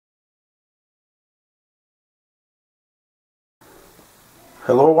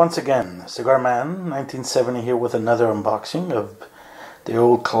Hello once again, Cigar Man 1970 here with another unboxing of the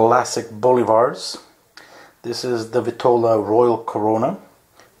old classic Bolivars. This is the Vitola Royal Corona.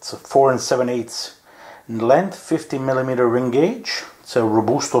 It's a 4 7/8 in length, 50mm ring gauge. It's a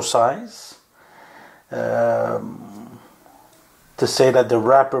Robusto size. To say that the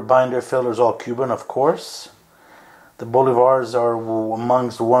wrapper, binder, filler is all Cuban, of course. The Bolivars are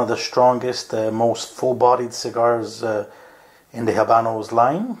amongst one of the strongest, most full-bodied cigars in the Habanos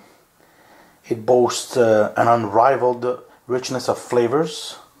line. It boasts an unrivaled richness of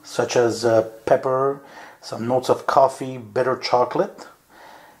flavors, such as pepper, some notes of coffee, bitter chocolate.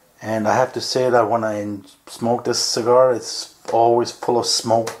 And I have to say that when I smoke this cigar, it's always full of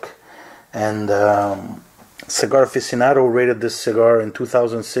smoke. And Cigar Aficionado rated this cigar in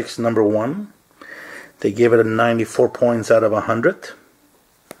 2006 #1. They gave it a 94 points out of 100.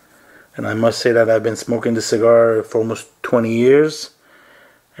 And I must say that I've been smoking this cigar for almost 20 years,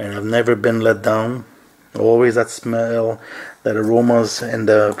 and I've never been let down. Always that smell, that aromas, and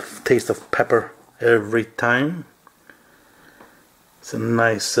the taste of pepper every time. It's a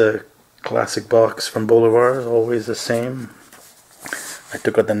nice classic box from Bolivar's, always the same. I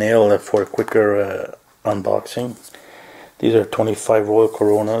took out the nail for a quicker unboxing. These are 25 Royal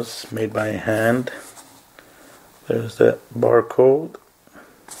Coronas made by hand. There's the barcode.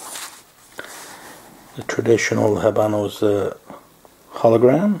 The traditional Habanos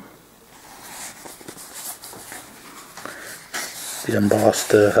hologram. The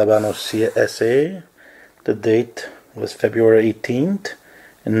embossed Habanos SA. The date was February 18th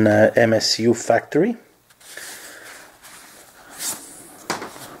in MSU factory.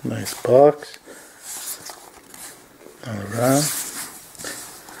 Nice box. All around.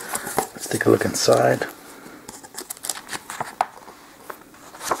 Let's take a look inside.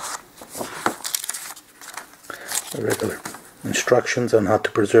 The regular instructions on how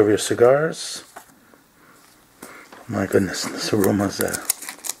to preserve your cigars. My goodness, this aroma's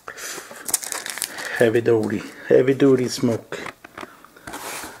heavy duty smoke.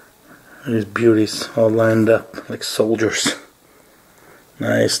 These beauties all lined up like soldiers.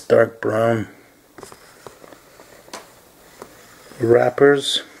 Nice dark brown. The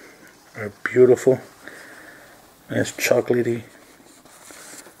wrappers are beautiful. Nice chocolatey.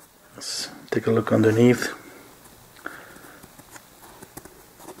 Let's take a look underneath.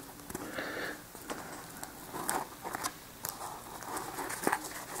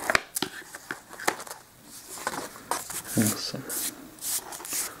 Some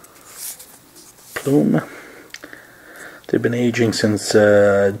plume. They've been aging since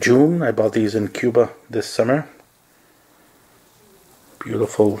June. I bought these in Cuba this summer.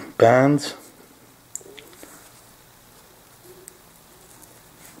 Beautiful bands.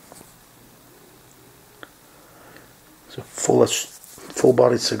 It's a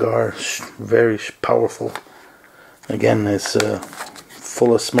full-bodied cigar, very powerful. Again, it's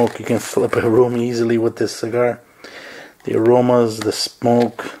full of smoke. You can fill up a room easily with this cigar. The aromas, the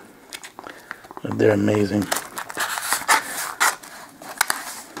smoke, they're amazing.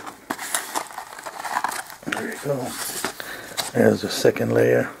 There you go. There's the second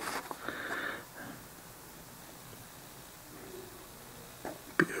layer.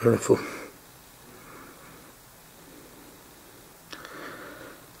 Beautiful.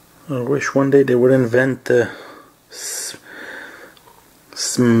 I wish one day they would invent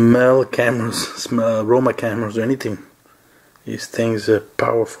smell cameras, aroma cameras, or anything. These things are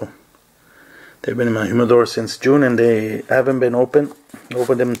powerful. They've been in my humidor since June, and they haven't been opened.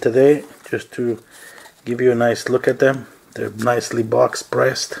 Opened them today just to give you a nice look at them. They're nicely box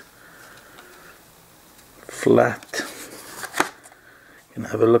pressed, flat. You can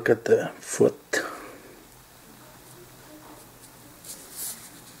have a look at the foot.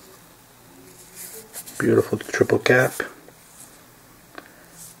 Beautiful triple cap.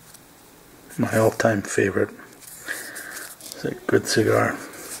 My all-time favorite. It's a good cigar.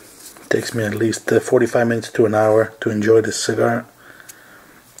 It takes me at least 45 minutes to an hour to enjoy this cigar.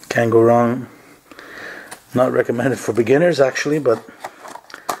 Can't go wrong. Not recommended for beginners actually, but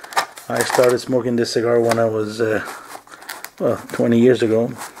I started smoking this cigar when I was 20 years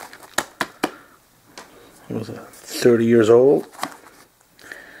ago. I was 30 years old,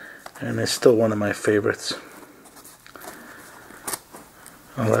 and it's still one of my favorites.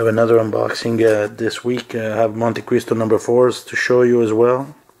 I'll have another unboxing this week. I have Monte Cristo No. 4s to show you as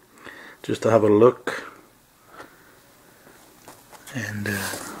well, just to have a look. And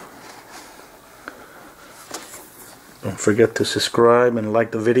don't forget to subscribe and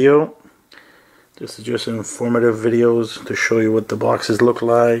like the video. This is just informative videos to show you what the boxes look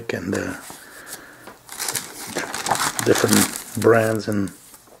like, and different brands and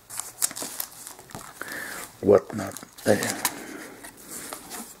whatnot.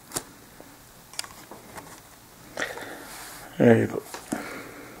 There you go.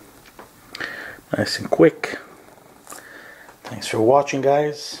 Nice and quick. Thanks for watching,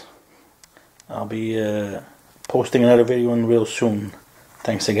 guys. I'll be posting another video real soon.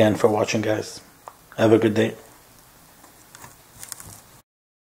 Thanks again for watching, guys. Have a good day.